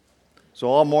So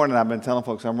all morning I've been telling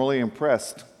folks I'm really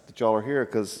impressed that y'all are here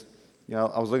because,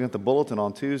 I was looking at the bulletin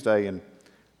on Tuesday and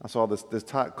I saw this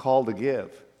call to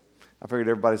give. I figured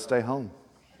everybody'd stay home.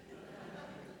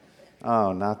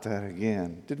 Oh, not that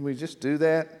again. Didn't we just do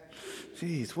that?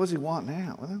 Jeez, what does he want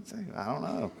now? I don't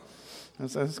know.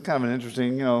 It's kind of an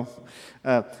interesting,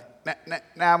 Now,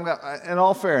 in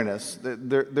all fairness,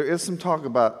 there is some talk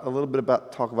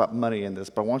about money in this,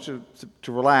 but I want you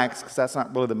to relax because that's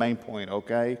not really the main point,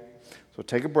 okay? So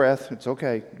take a breath. It's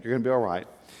okay. You're going to be all right.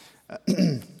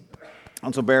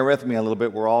 And so bear with me a little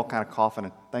bit. We're all kind of coughing.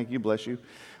 Thank you, bless you.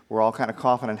 We're all kind of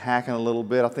coughing and hacking a little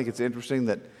bit. I think it's interesting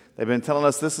that they've been telling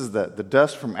us this is the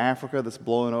dust from Africa that's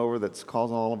blowing over that's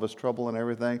causing all of us trouble and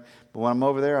everything. But when I'm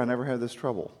over there, I never have this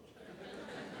trouble.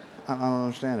 I don't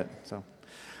understand it.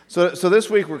 So this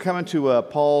week we're coming to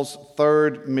Paul's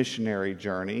third missionary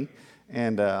journey.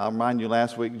 And I'll remind you,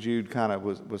 last week Jude kind of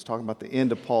was talking about the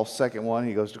end of Paul's second one.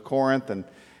 He goes to Corinth,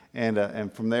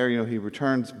 and from there, he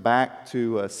returns back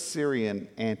to Syrian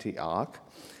Antioch,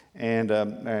 and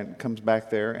comes back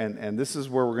there. And this is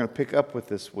where we're going to pick up with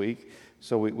this week.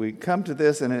 So we come to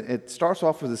this, and it starts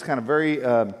off with this kind of very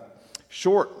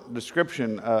short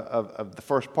description of the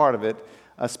first part of it,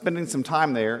 spending some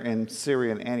time there in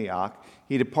Syrian Antioch.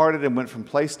 He departed and went from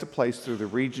place to place through the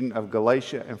region of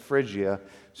Galatia and Phrygia,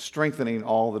 strengthening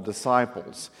all the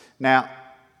disciples. Now,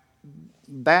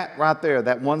 that right there,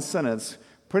 that one sentence,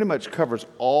 pretty much covers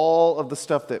all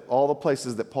the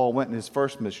places that Paul went in his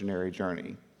first missionary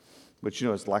journey, which,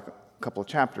 is like a couple of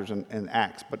chapters in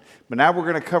Acts. But now we're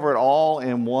going to cover it all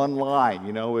in one line.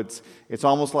 It's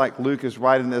almost like Luke is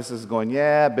writing this as going,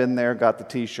 yeah, been there, got the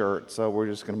T-shirt, so we're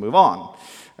just going to move on.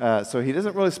 So he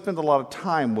doesn't really spend a lot of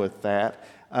time with that.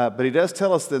 But he does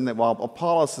tell us then that while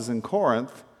Apollos is in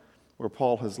Corinth, where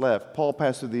Paul has left, Paul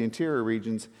passed through the interior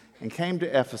regions and came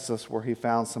to Ephesus, where he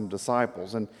found some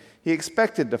disciples. And he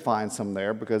expected to find some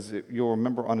there because you'll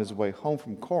remember on his way home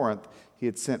from Corinth, he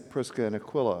had sent Prisca and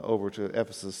Aquila over to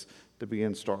Ephesus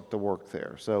to start the work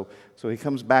there. So he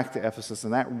comes back to Ephesus,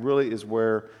 and that really is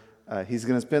where he's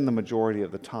going to spend the majority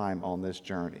of the time on this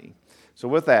journey. So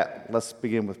with that, let's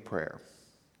begin with prayer.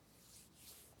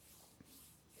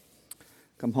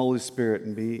 Come, Holy Spirit,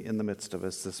 and be in the midst of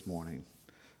us this morning.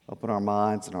 Open our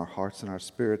minds and our hearts and our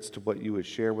spirits to what you would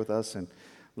share with us, and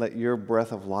let your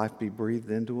breath of life be breathed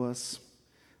into us.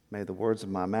 May the words of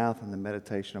my mouth and the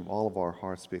meditation of all of our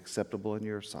hearts be acceptable in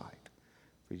your sight.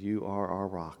 For you are our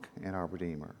rock and our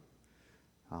Redeemer.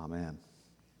 Amen.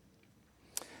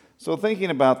 So thinking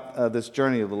about this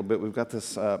journey a little bit, we've got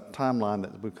this timeline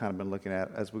that we've kind of been looking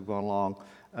at as we've gone along.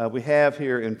 We have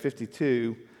here in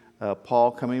 52,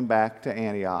 Paul coming back to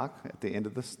Antioch at the end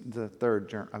of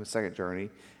the second journey.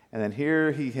 And then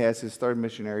here he has his third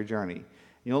missionary journey.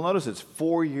 You'll notice it's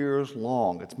 4 years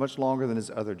long. It's much longer than his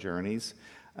other journeys.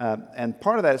 And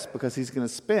part of that is because he's going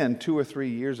to spend 2 or 3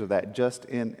 years of that just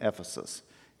in Ephesus.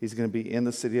 He's going to be in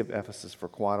the city of Ephesus for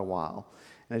quite a while.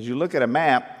 And as you look at a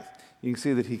map, you can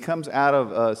see that he comes out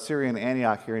of Syrian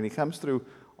Antioch here, and he comes through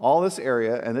all this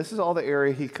area, and this is all the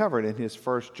area he covered in his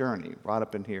first journey, right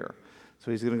up in here.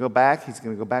 So he's going to go back. He's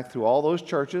going to go back through all those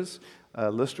churches,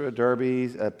 Lystra, Derbe,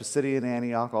 Pisidian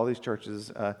Antioch, all these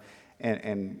churches,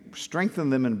 and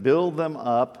strengthen them and build them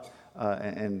up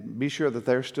and be sure that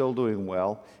they're still doing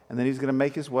well. And then he's going to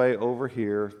make his way over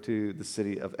here to the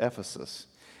city of Ephesus.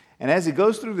 And as he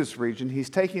goes through this region,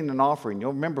 he's taking an offering.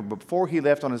 You'll remember before he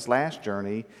left on his last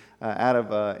journey out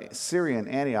of Syrian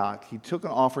Antioch, he took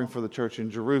an offering for the church in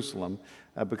Jerusalem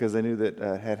because they knew that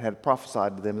had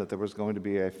prophesied to them that there was going to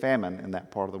be a famine in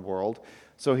that part of the world.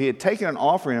 So he had taken an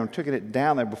offering and taken it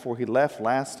down there before he left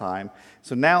last time.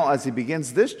 So now as he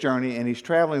begins this journey and he's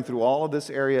traveling through all of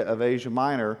this area of Asia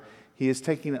Minor, he is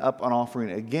taking up an offering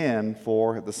again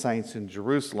for the saints in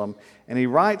Jerusalem. And he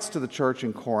writes to the church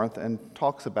in Corinth and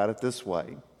talks about it this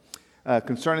way.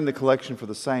 Concerning the collection for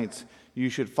the saints, you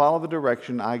should follow the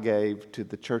direction I gave to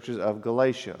the churches of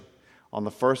Galatia. On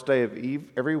the first day of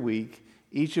every week,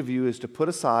 each of you is to put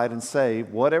aside and save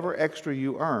whatever extra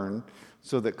you earn,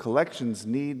 so that collections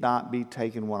need not be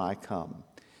taken when I come.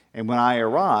 And when I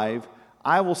arrive,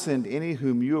 I will send any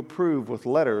whom you approve with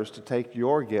letters to take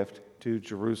your gift to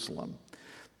Jerusalem.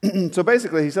 So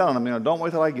basically he's telling them, don't wait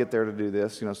till I get there to do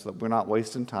this, so that we're not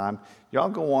wasting time. Y'all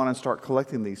go on and start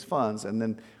collecting these funds, and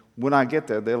then when I get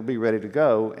there, they'll be ready to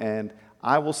go, and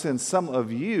I will send some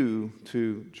of you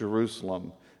to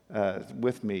Jerusalem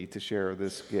with me to share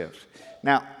this gift.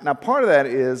 Now part of that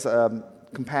is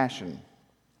compassion,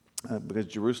 because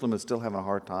Jerusalem is still having a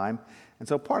hard time. And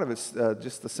so part of it's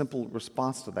just the simple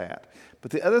response to that.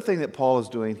 But the other thing that Paul is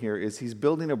doing here is he's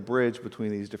building a bridge between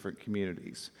these different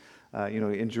communities.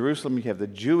 In Jerusalem, you have the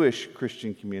Jewish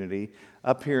Christian community.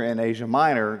 Up here in Asia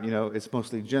Minor, it's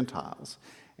mostly Gentiles.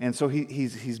 And so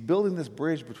he's building this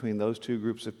bridge between those two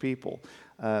groups of people.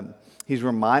 He's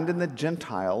reminding the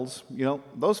Gentiles,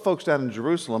 those folks down in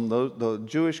Jerusalem, the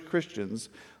Jewish Christians,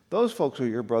 those folks are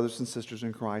your brothers and sisters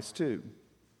in Christ too.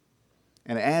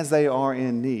 And as they are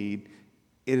in need,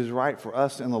 it is right for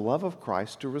us in the love of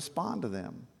Christ to respond to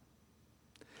them.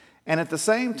 And at the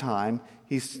same time,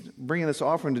 he's bringing this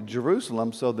offering to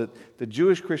Jerusalem so that the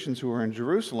Jewish Christians who are in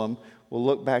Jerusalem will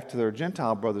look back to their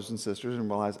Gentile brothers and sisters and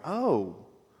realize, oh,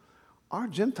 our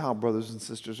Gentile brothers and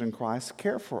sisters in Christ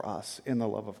care for us in the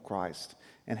love of Christ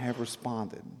and have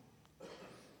responded.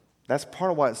 That's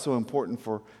part of why it's so important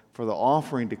for the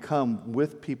offering to come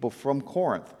with people from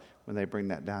Corinth when they bring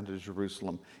that down to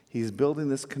Jerusalem. He's building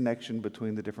this connection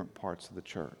between the different parts of the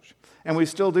church. And we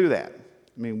still do that.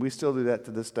 We still do that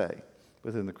to this day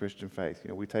within the Christian faith.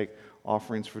 We take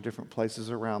offerings for different places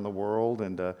around the world.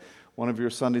 And one of your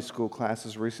Sunday school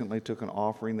classes recently took an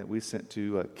offering that we sent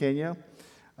to Kenya,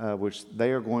 which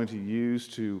they are going to use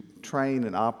to train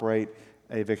and operate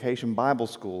a vacation Bible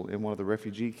school in one of the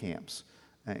refugee camps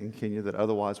in Kenya that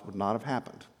otherwise would not have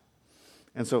happened.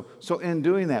 And so in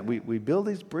doing that, we build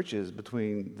these bridges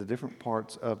between the different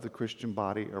parts of the Christian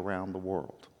body around the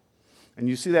world. And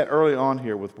you see that early on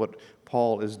here with what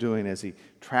Paul is doing as he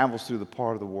travels through the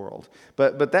part of the world.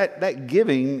 But that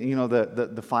giving,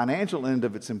 the financial end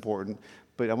of it's important,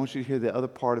 but I want you to hear the other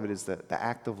part of it is the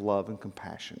act of love and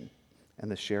compassion.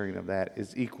 And the sharing of that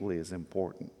is equally as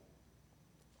important.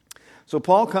 So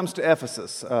Paul comes to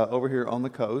Ephesus over here on the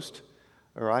coast,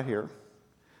 right here.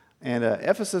 And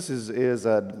Ephesus is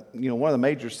one of the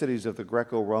major cities of the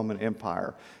Greco-Roman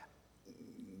Empire.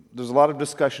 There's a lot of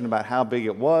discussion about how big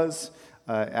it was,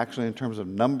 actually in terms of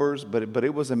numbers, but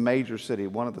it was a major city,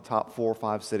 one of the top 4 or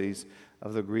 5 cities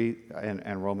of the Greek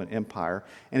and Roman Empire.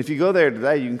 And if you go there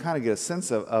today, you can kind of get a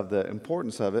sense of the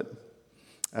importance of it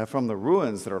from the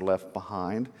ruins that are left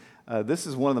behind. This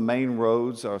is one of the main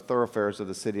roads or thoroughfares of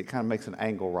the city. It kind of makes an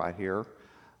angle right here.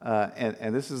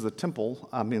 And this is the temple,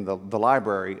 the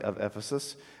library of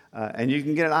Ephesus. And you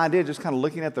can get an idea just kind of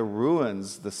looking at the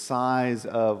ruins, the size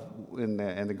and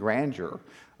the grandeur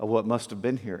of what must have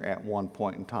been here at one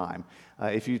point in time.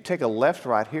 If you take a left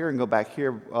right here and go back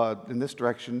here in this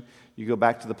direction, you go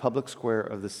back to the public square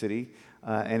of the city.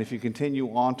 And if you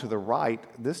continue on to the right,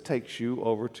 this takes you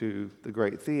over to the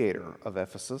great theater of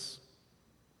Ephesus.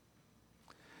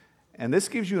 And this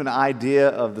gives you an idea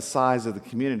of the size of the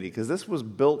community, because this was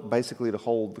built basically to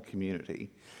hold the community.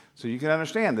 So you can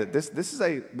understand that this is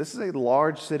a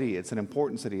large city. It's an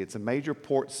important city. It's a major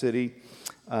port city.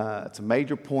 It's a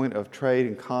major point of trade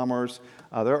and commerce.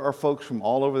 There are folks from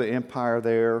all over the empire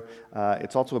there.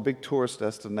 It's also a big tourist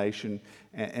destination.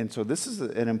 And so this is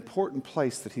an important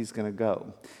place that he's going to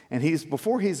go. And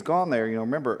before he's gone there,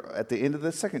 remember, at the end of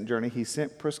the second journey, he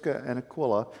sent Priscilla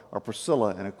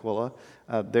and Aquila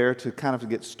there to kind of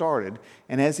get started.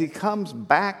 And as he comes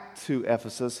back to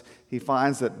Ephesus, he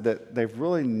finds that they've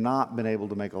really not been able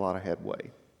to make a lot of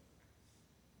headway.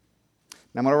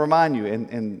 Now, I'm going to remind you,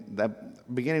 in the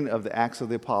beginning of the Acts of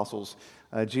the Apostles,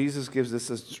 Jesus gives this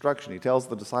instruction. He tells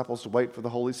the disciples to wait for the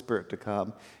Holy Spirit to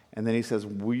come. And then he says,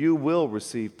 you will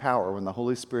receive power when the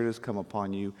Holy Spirit has come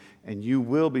upon you, and you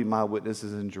will be my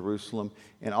witnesses in Jerusalem,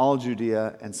 in all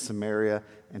Judea and Samaria,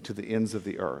 and to the ends of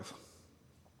the earth.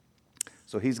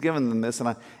 So he's given them this.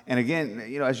 And again,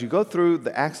 as you go through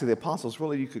the Acts of the Apostles,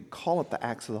 really you could call it the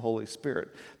Acts of the Holy Spirit.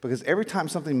 Because every time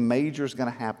something major is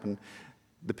going to happen,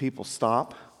 the people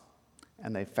stop,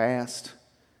 and they fast,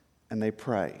 and they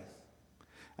pray.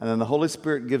 And then the Holy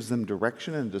Spirit gives them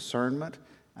direction and discernment,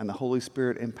 and the Holy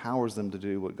Spirit empowers them to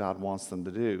do what God wants them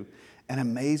to do. And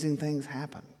amazing things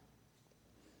happen.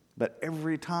 But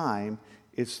every time,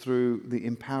 it's through the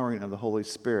empowering of the Holy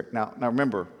Spirit. Now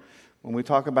remember, when we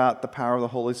talk about the power of the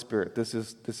Holy Spirit, this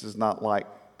is not like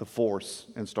the Force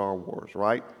in Star Wars,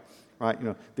 right? Right?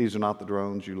 These are not the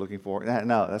drones you're looking for.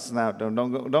 No, that's not. Don't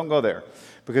go there,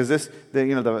 because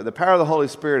the power of the Holy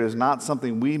Spirit is not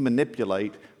something we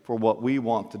manipulate for what we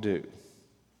want to do.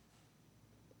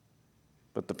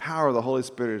 But the power of the Holy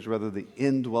Spirit is rather the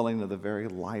indwelling of the very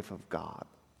life of God,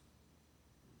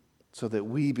 so that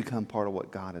we become part of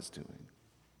what God is doing.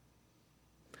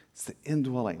 It's the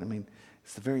indwelling.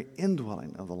 It's the very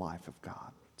indwelling of the life of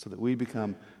God, so that we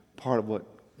become part of what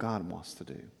God wants to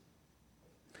do.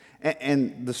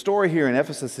 And the story here in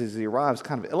Ephesus as he arrives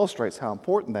kind of illustrates how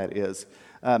important that is.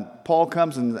 Paul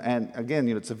comes and again,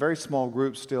 it's a very small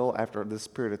group still after this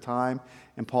period of time.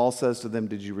 And Paul says to them,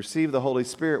 did you receive the Holy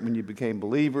Spirit when you became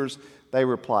believers? They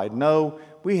replied, no,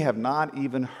 we have not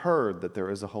even heard that there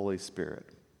is a Holy Spirit.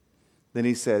 Then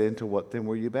he said, into what then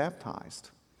were you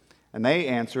baptized? And they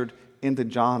answered, into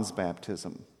John's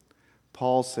baptism.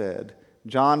 Paul said,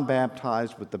 John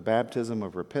baptized with the baptism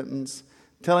of repentance,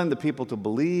 telling the people to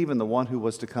believe in the one who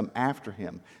was to come after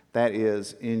him, that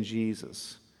is, in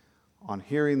Jesus. On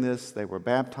hearing this, they were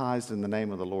baptized in the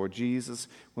name of the Lord Jesus.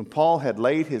 When Paul had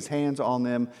laid his hands on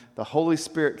them, the Holy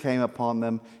Spirit came upon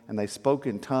them, and they spoke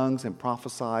in tongues and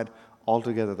prophesied.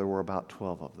 Altogether, there were about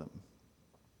 12 of them.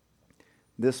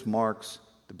 This marks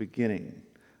the beginning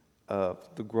of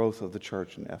the growth of the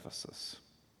church in Ephesus.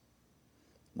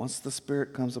 Once the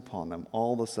Spirit comes upon them,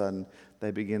 all of a sudden,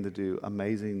 they begin to do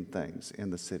amazing things in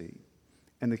the city,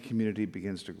 and the community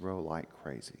begins to grow like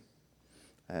crazy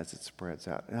as it spreads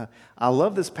out. I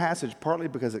love this passage partly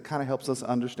because it kind of helps us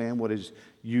understand what is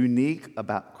unique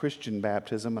about Christian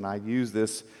baptism, and I use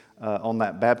this on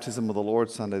that Baptism of the Lord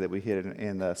Sunday that we hit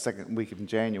in the second week of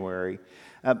January.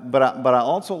 But I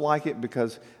also like it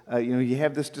because you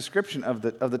have this description of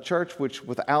the church, which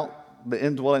without the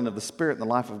indwelling of the Spirit and the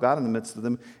life of God in the midst of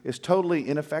them is totally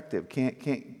ineffective,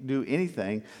 can't do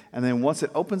anything. And then once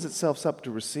it opens itself up to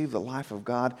receive the life of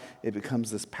God, it becomes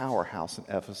this powerhouse in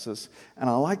Ephesus. And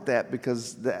I like that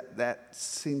because that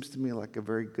seems to me like a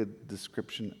very good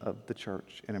description of the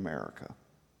church in America.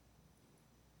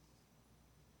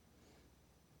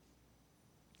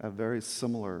 A very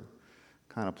similar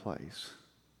kind of place.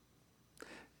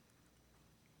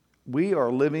 We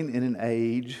are living in an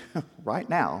age, right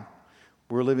now,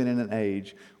 we're living in an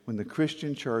age when the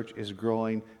Christian church is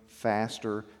growing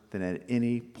faster than at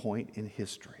any point in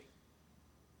history.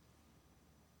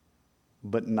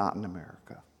 But not in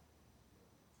America.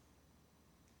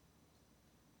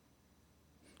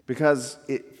 Because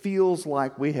it feels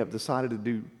like we have decided to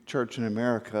do church in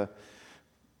America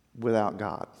without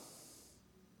God.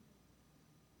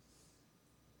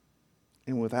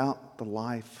 And without the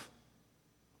life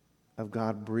of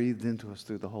God breathed into us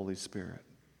through the Holy Spirit,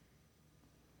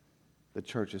 the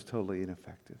church is totally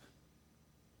ineffective.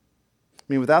 I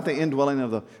mean, without the indwelling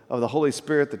of the Holy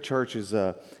Spirit, the church is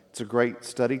it's a great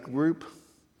study group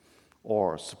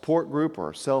or a support group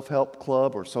or a self-help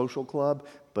club or social club,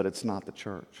 but it's not the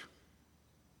church.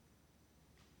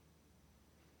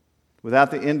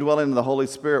 Without the indwelling of the Holy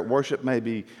Spirit, worship may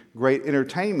be great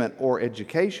entertainment or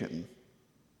education,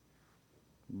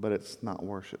 but it's not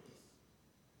worship.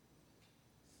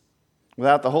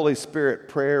 Without the Holy Spirit,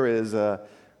 prayer is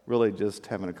really just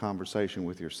having a conversation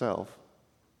with yourself.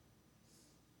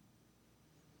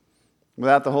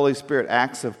 Without the Holy Spirit,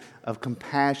 acts of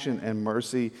compassion and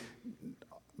mercy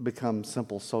become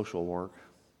simple social work.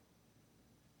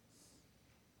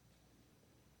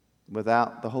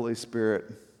 Without the Holy Spirit,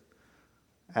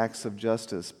 acts of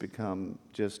justice become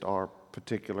just our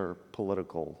particular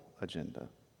political agenda.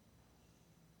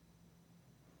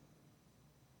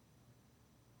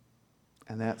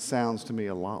 And that sounds to me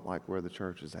a lot like where the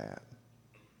church is at.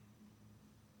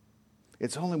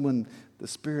 It's only when the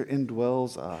Spirit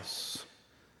indwells us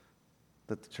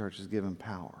that the church is given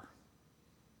power.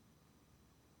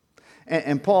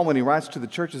 And Paul, when he writes to the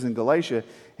churches in Galatia,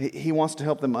 he wants to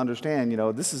help them understand,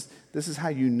 this is how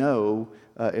you know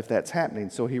if that's happening.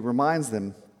 So he reminds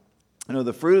them,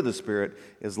 the fruit of the Spirit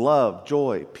is love,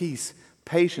 joy, peace,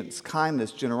 patience,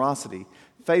 kindness, generosity,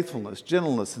 faithfulness,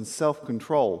 gentleness, and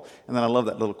self-control. And then I love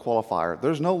that little qualifier.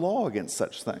 There's no law against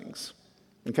such things.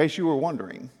 In case you were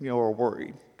wondering, or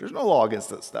worried. There's no law against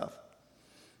that stuff.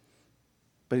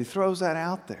 But he throws that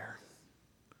out there.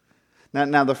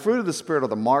 Now, the fruit of the Spirit are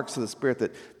the marks of the Spirit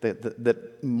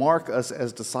that mark us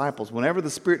as disciples. Whenever the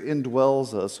Spirit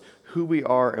indwells us, who we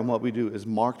are and what we do is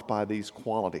marked by these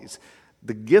qualities.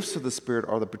 The gifts of the Spirit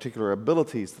are the particular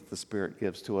abilities that the Spirit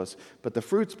gives to us, but the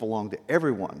fruits belong to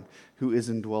everyone who is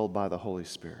indwelled by the Holy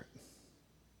Spirit.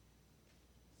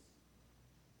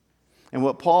 And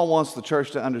what Paul wants the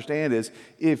church to understand is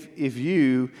if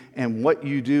you and what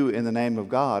you do in the name of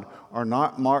God are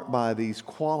not marked by these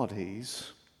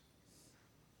qualities,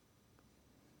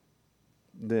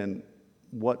 then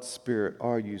what spirit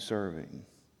are you serving?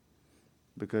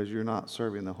 Because you're not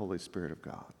serving the Holy Spirit of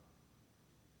God.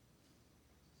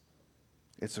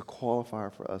 It's a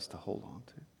qualifier for us to hold on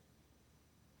to.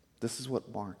 This is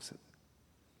what marks it.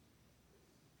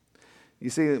 You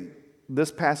see,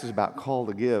 this passage about call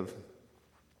to give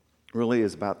really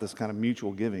is about this kind of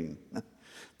mutual giving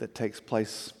that takes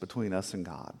place between us and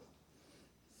God.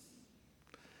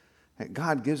 And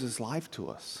God gives His life to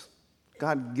us.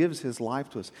 God gives His life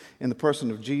to us. In the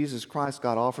person of Jesus Christ,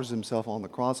 God offers Himself on the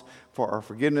cross for our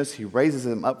forgiveness. He raises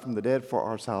Him up from the dead for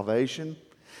our salvation.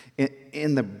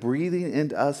 In the breathing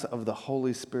into us of the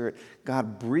Holy Spirit,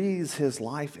 God breathes His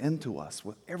life into us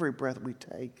with every breath we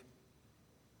take.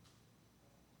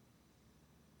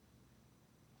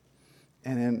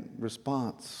 And in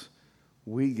response,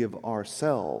 we give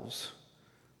ourselves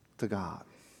to God.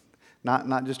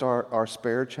 Not just our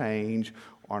spare change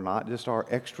or not just our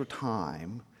extra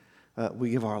time.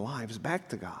 We give our lives back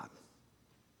to God.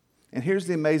 And here's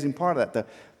the amazing part of that.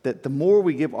 That the more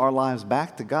we give our lives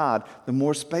back to God, the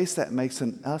more space that makes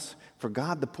in us for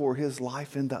God to pour His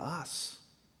life into us.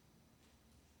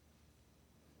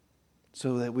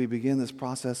 So that we begin this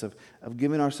process of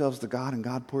giving ourselves to God and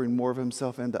God pouring more of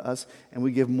Himself into us, and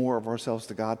we give more of ourselves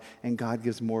to God and God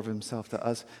gives more of Himself to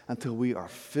us until we are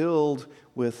filled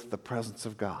with the presence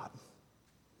of God.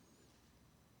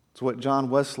 It's what John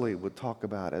Wesley would talk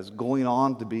about as going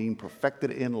on to being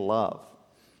perfected in love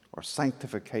or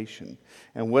sanctification.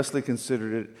 And Wesley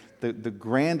considered it the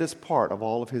grandest part of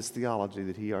all of his theology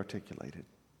that he articulated.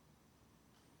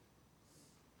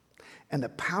 And the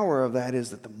power of that is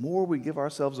that the more we give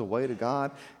ourselves away to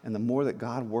God and the more that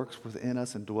God works within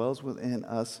us and dwells within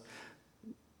us,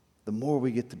 the more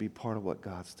we get to be part of what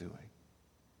God's doing.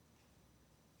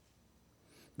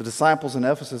 The disciples in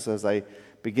Ephesus, as they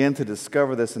begin to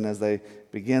discover this and as they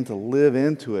begin to live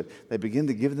into it, they begin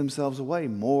to give themselves away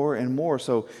more and more.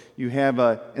 So you have,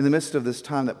 in the midst of this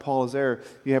time that Paul is there,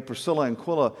 you have Priscilla and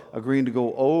Aquila agreeing to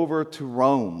go over to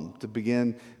Rome to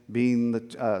begin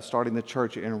starting the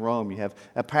church in Rome. You have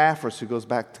Epaphras who goes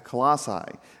back to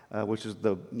Colossae, which is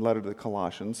the letter to the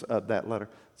Colossians, that letter,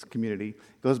 it's a community.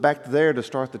 Goes back there to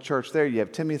start the church there. You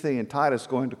have Timothy and Titus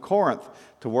going to Corinth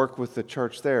to work with the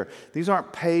church there. These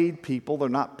aren't paid people. They're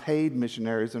not paid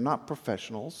missionaries. They're not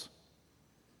professionals.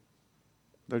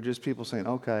 They're just people saying,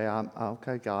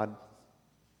 okay, God,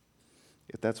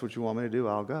 if that's what you want me to do,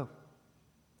 I'll go.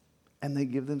 And they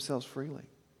give themselves freely.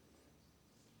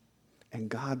 And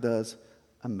God does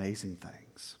amazing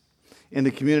things. In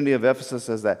the community of Ephesus,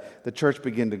 as that the church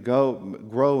began to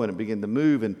grow and it began to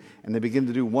move and they began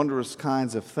to do wondrous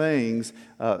kinds of things,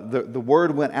 the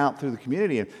word went out through the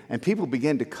community and people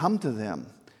began to come to them,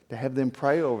 to have them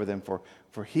pray over them for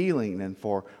healing and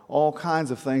for all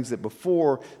kinds of things that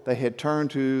before they had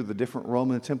turned to the different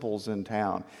Roman temples in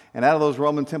town. And out of those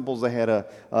Roman temples, they had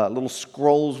little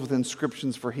scrolls with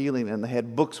inscriptions for healing, and they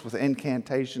had books with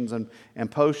incantations and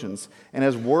potions. And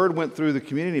as word went through the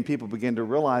community, people began to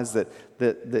realize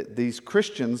that these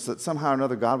Christians, that somehow or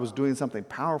another God was doing something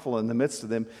powerful in the midst of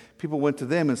them. People went to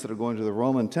them instead of going to the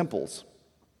Roman temples.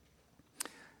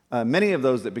 Many of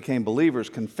those that became believers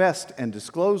confessed and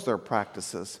disclosed their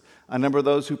practices. A number of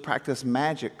those who practiced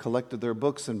magic collected their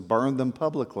books and burned them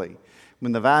publicly.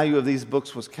 When the value of these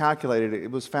books was calculated,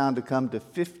 it was found to come to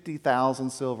 50,000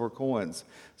 silver coins,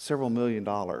 several $1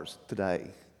 million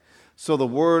today. So the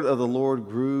word of the Lord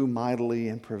grew mightily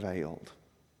and prevailed.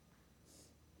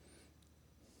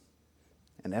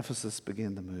 And Ephesus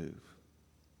began to move.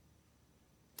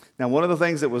 Now, one of the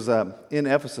things that was in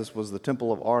Ephesus was the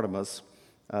Temple of Artemis.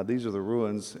 These are the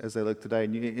ruins as they look today.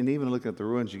 And even looking at the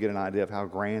ruins, you get an idea of how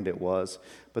grand it was.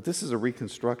 But this is a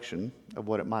reconstruction of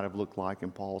what it might have looked like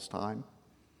in Paul's time.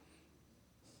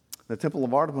 The Temple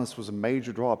of Artemis was a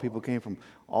major draw. People came from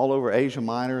all over Asia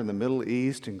Minor and the Middle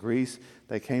East and Greece.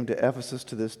 They came to Ephesus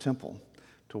to this temple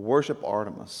to worship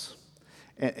Artemis.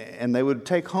 And they would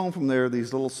take home from there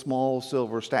these little small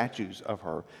silver statues of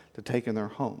her to take in their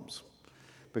homes.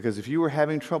 Because if you were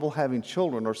having trouble having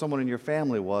children, or someone in your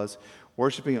family was,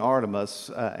 worshiping Artemis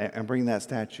and bringing that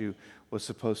statue was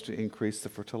supposed to increase the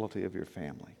fertility of your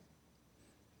family.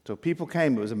 So people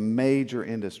came. It was a major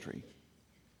industry.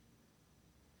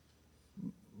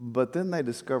 But then they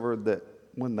discovered that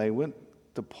when they went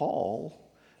to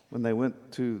Paul, when they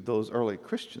went to those early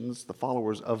Christians, the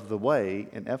followers of the way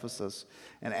in Ephesus,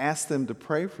 and asked them to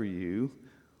pray for you,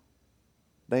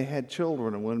 they had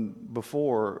children, and when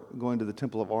before going to the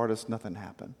Temple of Artemis, nothing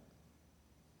happened.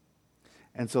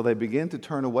 And so they began to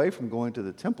turn away from going to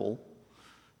the temple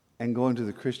and going to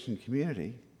the Christian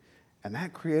community, and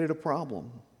that created a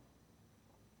problem.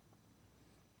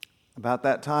 About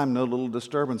that time, no little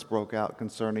disturbance broke out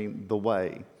concerning the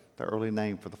Way, the early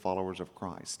name for the followers of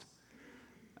Christ.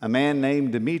 A man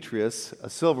named Demetrius, a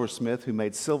silversmith who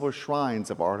made silver shrines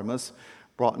of Artemis,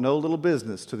 brought no little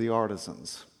business to the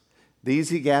artisans. These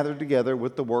he gathered together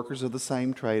with the workers of the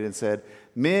same trade and said,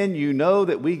 "Men, you know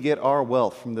that we get our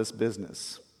wealth from this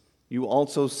business. You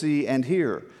also see and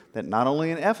hear that not only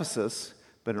in Ephesus,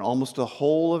 but in almost the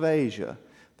whole of Asia,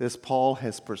 this Paul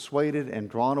has persuaded and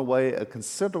drawn away a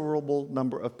considerable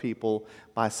number of people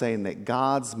by saying that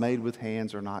gods made with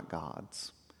hands are not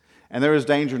gods. And there is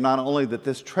danger not only that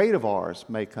this trade of ours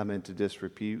may come into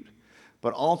disrepute,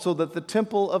 but also that the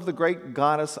temple of the great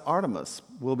goddess Artemis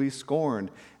will be scorned,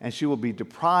 and she will be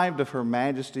deprived of her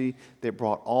majesty that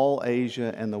brought all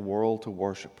Asia and the world to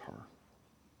worship her."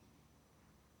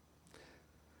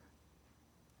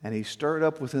 And he stirred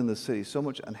up within the city so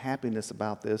much unhappiness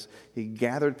about this. He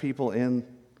gathered people in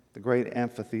the great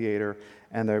amphitheater,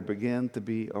 and there began to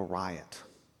be a riot.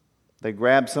 They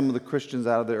grabbed some of the Christians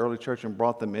out of the early church and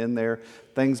brought them in there.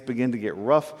 Things began to get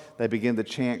rough. They began to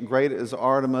chant, "Great is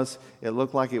Artemis." It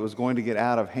looked like it was going to get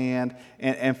out of hand.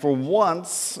 And for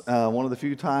once, one of the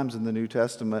few times in the New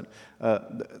Testament,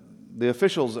 the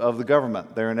officials of the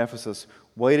government there in Ephesus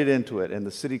waded into it, and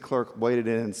the city clerk waded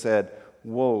in and said,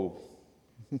 "Whoa,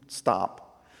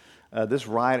 stop. This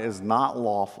riot is not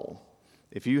lawful.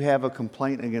 If you have a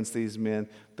complaint against these men,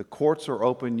 the courts are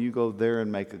open. You go there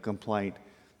and make a complaint.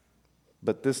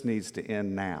 But this needs to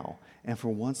end now." And for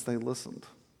once they listened.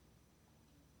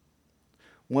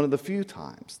 One of the few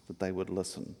times that they would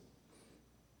listen.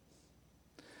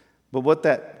 But what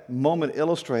that moment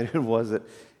illustrated was that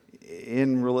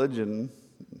in religion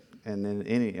and in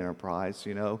any enterprise,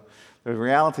 the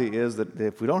reality is that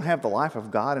if we don't have the life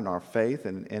of God in our faith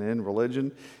and in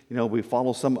religion, we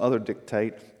follow some other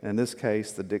dictate. In this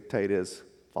case, the dictate is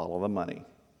follow the money.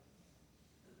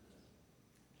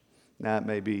 Now, it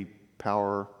may be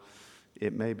power,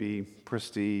 it may be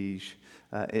prestige,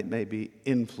 it may be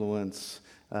influence,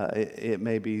 it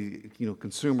may be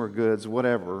consumer goods,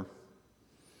 whatever.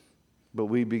 But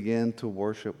we begin to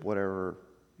worship whatever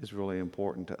is really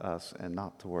important to us and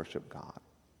not to worship God.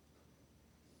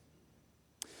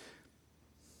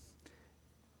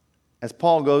 As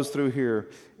Paul goes through here,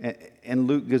 and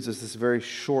Luke gives us this very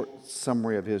short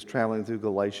summary of his traveling through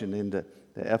Galatia into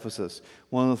Ephesus,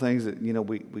 one of the things that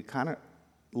we kind of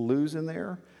lose in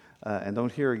there and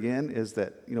don't hear again is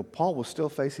that Paul was still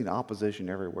facing opposition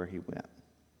everywhere he went.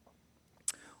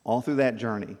 All through that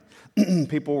journey,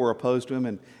 people were opposed to him,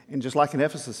 and just like in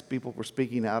Ephesus, people were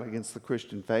speaking out against the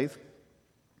Christian faith.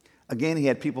 Again, he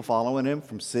had people following him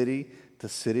from city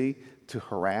to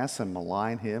harass and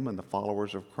malign him and the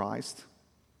followers of Christ.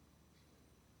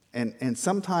 And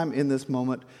sometime in this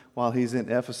moment, while he's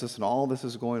in Ephesus and all this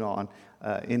is going on,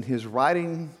 in his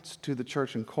writings to the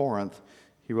church in Corinth,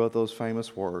 he wrote those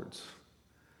famous words.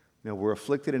 We're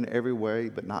afflicted in every way,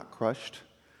 but not crushed.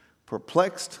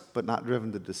 Perplexed, but not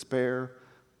driven to despair.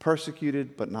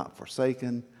 Persecuted, but not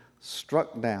forsaken.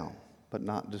 Struck down, but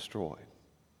not destroyed.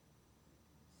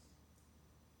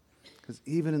 Because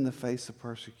even in the face of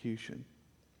persecution,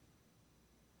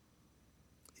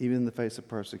 they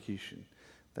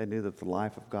knew that the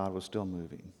life of God was still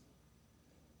moving.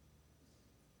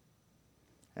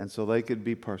 And so they could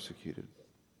be persecuted,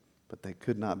 but they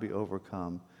could not be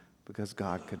overcome because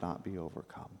God could not be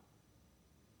overcome.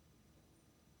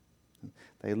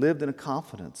 They lived in a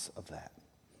confidence of that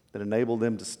enabled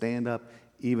them to stand up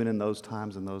even in those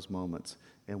times and those moments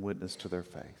and witness to their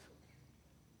faith.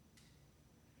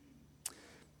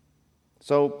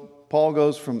 So Paul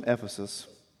goes from Ephesus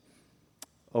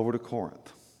over to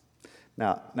Corinth.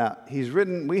 Now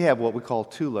we have what we call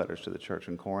 2 letters to the church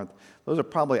in Corinth. Those are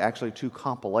probably actually 2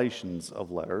 compilations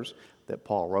of letters that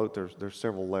Paul wrote. There's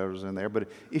several letters in there. But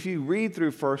if you read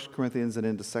through 1 Corinthians and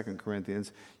into 2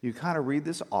 Corinthians, you kind of read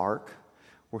this arc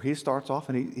where he starts off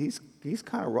and he's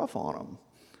kind of rough on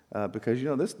them. Because,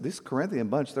 this Corinthian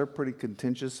bunch, they're pretty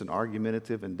contentious and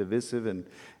argumentative and divisive.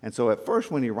 And so at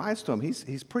first when he writes to them,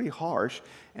 he's pretty harsh.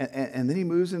 And then he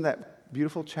moves in that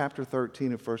beautiful chapter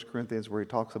 13 of 1 Corinthians where he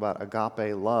talks about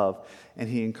agape love, and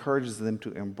he encourages them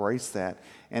to embrace that.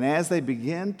 And as they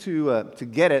begin to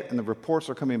get it, and the reports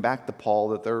are coming back to Paul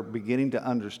that they're beginning to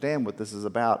understand what this is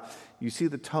about, you see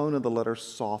the tone of the letter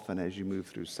soften as you move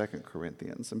through 2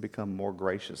 Corinthians and become more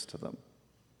gracious to them.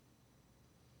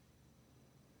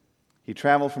 He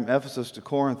traveled from Ephesus to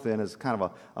Corinth then as kind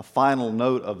of a final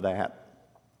note of that,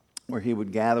 where he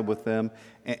would gather with them,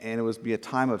 and it would be a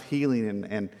time of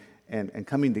healing and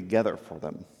coming together for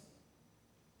them.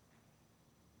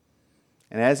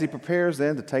 And as he prepares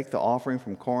then to take the offering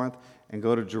from Corinth and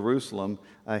go to Jerusalem,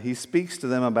 he speaks to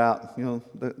them about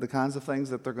the kinds of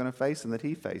things that they're going to face and that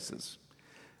he faces.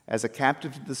 As a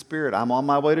captive to the Spirit, I'm on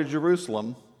my way to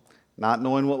Jerusalem, not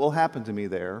knowing what will happen to me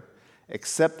there,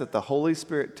 except that the Holy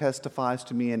Spirit testifies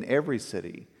to me in every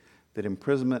city that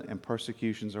imprisonment and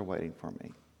persecutions are waiting for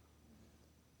me.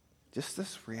 Just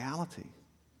this reality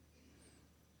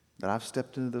that I've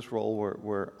stepped into this role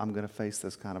where I'm going to face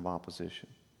this kind of opposition.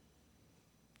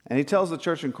 And he tells the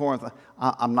church in Corinth,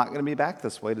 I'm not going to be back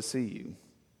this way to see you.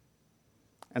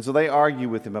 And so they argue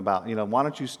with him about, why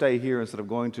don't you stay here instead of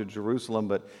going to Jerusalem?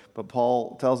 But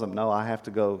Paul tells them, no, I have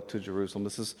to go to Jerusalem.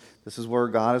 This is where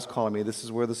God is calling me. This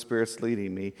is where the Spirit's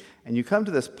leading me. And you come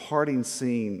to this parting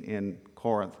scene in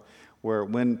Corinth where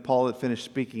when Paul had finished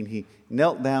speaking, he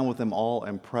knelt down with them all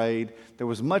and prayed. There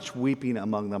was much weeping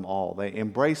among them all. They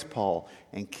embraced Paul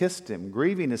and kissed him,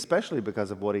 grieving especially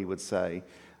because of what he would say,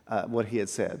 what he had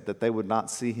said, that they would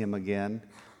not see him again.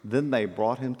 Then they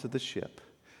brought him to the ship.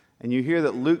 And you hear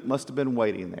that Luke must have been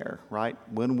waiting there, right?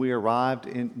 When we arrived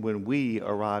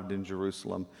in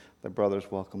Jerusalem, the brothers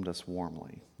welcomed us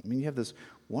warmly. I mean, you have this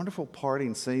wonderful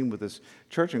parting scene with this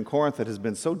church in Corinth that has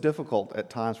been so difficult at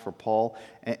times for Paul,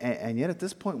 and yet at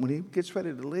this point, when he gets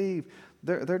ready to leave,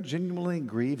 they're genuinely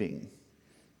grieving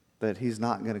that he's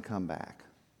not going to come back.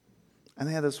 And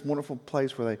they have this wonderful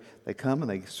place where they come and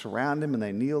they surround him and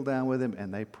they kneel down with him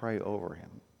and they pray over him.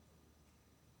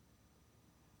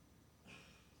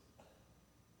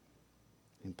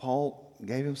 And Paul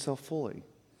gave himself fully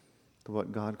to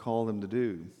what God called him to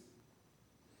do.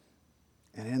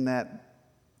 And in that,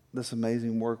 this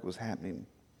amazing work was happening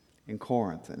in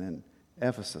Corinth and in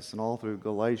Ephesus and all through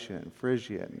Galatia and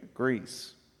Phrygia and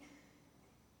Greece.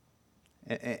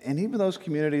 And even those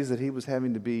communities that he was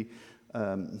having to be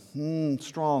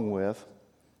strong with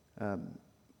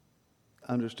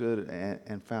understood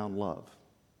and found love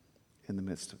in the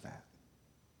midst of that.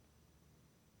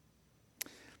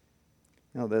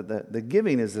 You know, the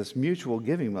giving is this mutual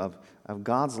giving of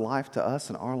God's life to us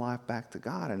and our life back to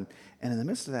God. And in the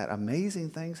midst of that,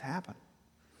 amazing things happen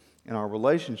in our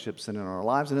relationships and in our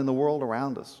lives and in the world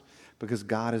around us because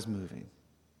God is moving.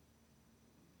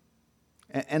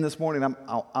 And this morning,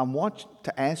 I want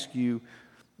to ask you,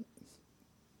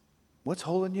 what's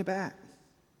holding you back?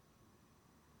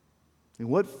 And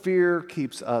what fear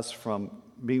keeps us from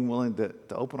being willing to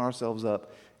open ourselves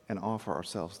up and offer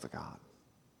ourselves to God?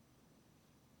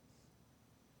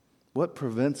 What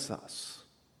prevents us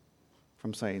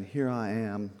from saying, here I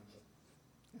am,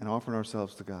 and offering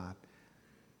ourselves to God?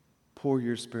 Pour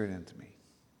your Spirit into me.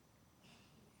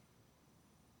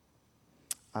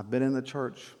 I've been in the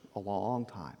church a long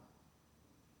time.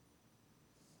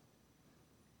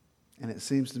 And it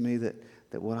seems to me that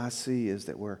what I see is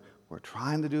that we're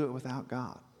trying to do it without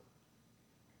God.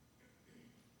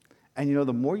 And you know,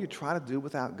 the more you try to do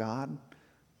without God,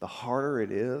 the harder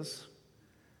it is.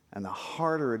 And the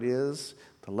harder it is,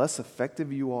 the less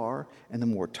effective you are, and the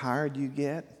more tired you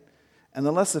get. And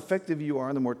the less effective you are,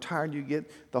 and the more tired you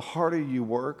get, the harder you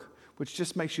work, which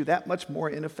just makes you that much more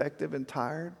ineffective and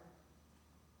tired.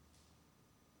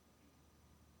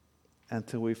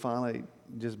 Until we finally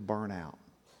just burn out.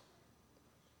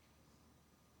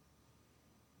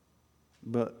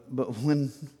 But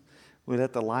when we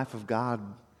let the life of God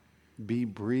be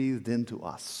breathed into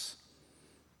us,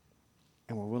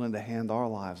 and we're willing to hand our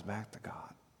lives back to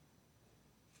God,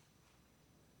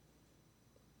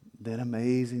 then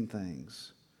amazing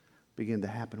things begin to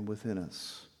happen within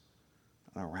us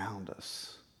and around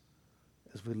us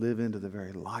as we live into the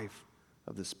very life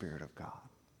of the Spirit of God.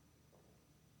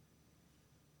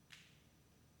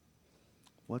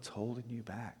 What's holding you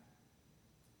back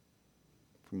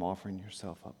from offering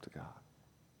yourself up to God?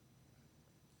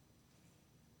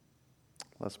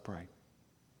 Let's pray.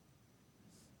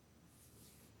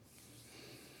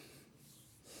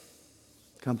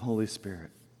 Come, Holy Spirit.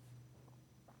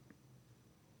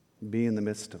 Be in the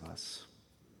midst of us.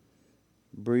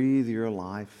 Breathe your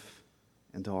life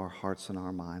into our hearts and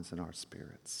our minds and our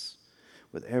spirits.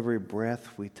 With every breath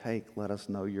we take, let us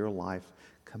know your life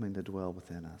coming to dwell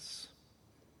within us.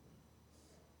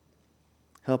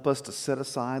 Help us to set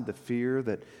aside the fear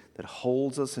that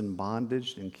holds us in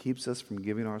bondage and keeps us from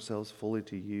giving ourselves fully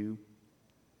to you.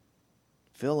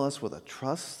 Fill us with a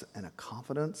trust and a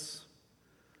confidence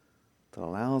that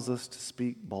allows us to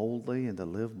speak boldly and to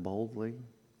live boldly.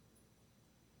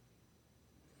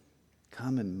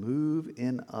 Come and move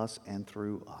in us and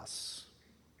through us,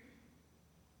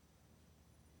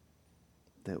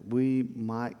 that we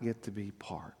might get to be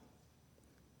part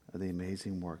of the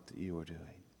amazing work that you are doing.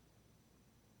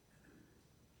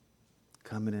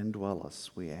 Come and indwell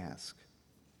us, we ask,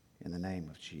 in the name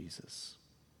of Jesus.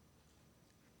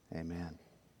 Amen.